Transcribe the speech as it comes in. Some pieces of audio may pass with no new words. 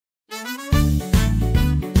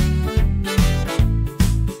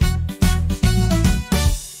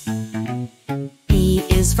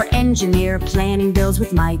Engineer planning builds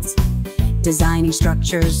with might, designing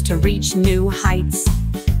structures to reach new heights.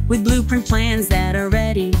 With blueprint plans that are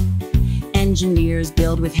ready, engineers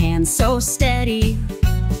build with hands so steady.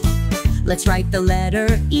 Let's write the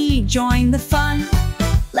letter E, join the fun.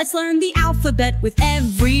 Let's learn the alphabet with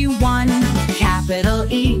everyone. Capital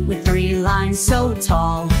E with 3 lines so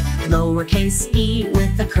tall. Lowercase e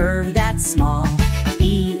with a curve that's small.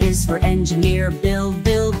 E is for engineer, build,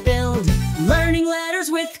 build, build. Learning letters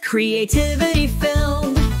with creativity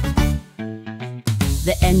filled.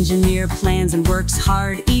 The engineer plans and works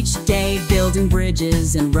hard each day, building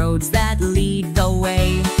bridges and roads that lead the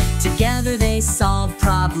way. Together they solve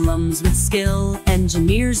problems with skill.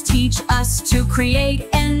 Engineers teach us to create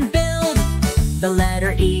and build. The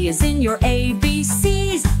letter E is in your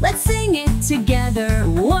ABCs. Let's sing it together.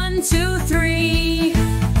 1, 2, 3.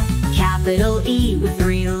 Capital E with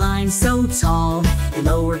 3 lines so tall.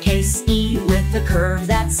 Lowercase e with a curve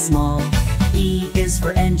that's small. E is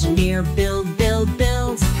for engineer, build, build,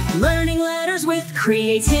 build. Learning letters with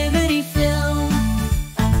creativity filled.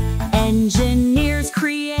 Engineers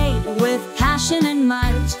create with passion and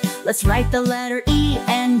might. Let's write the letter E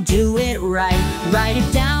and do it right. Write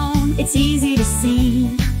it down, it's easy to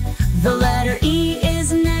see. The letter E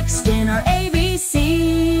is next in our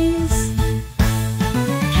ABCs.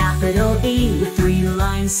 Capital E with 3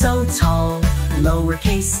 lines so tall.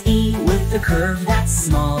 Lowercase e with a curve that's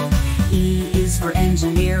small. E is for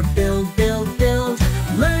engineer, build, build, build.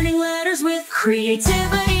 Learning letters with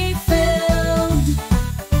creativity filled.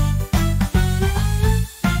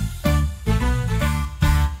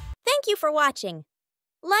 Thank you for watching.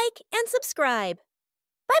 Like and subscribe.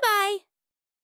 Bye-bye.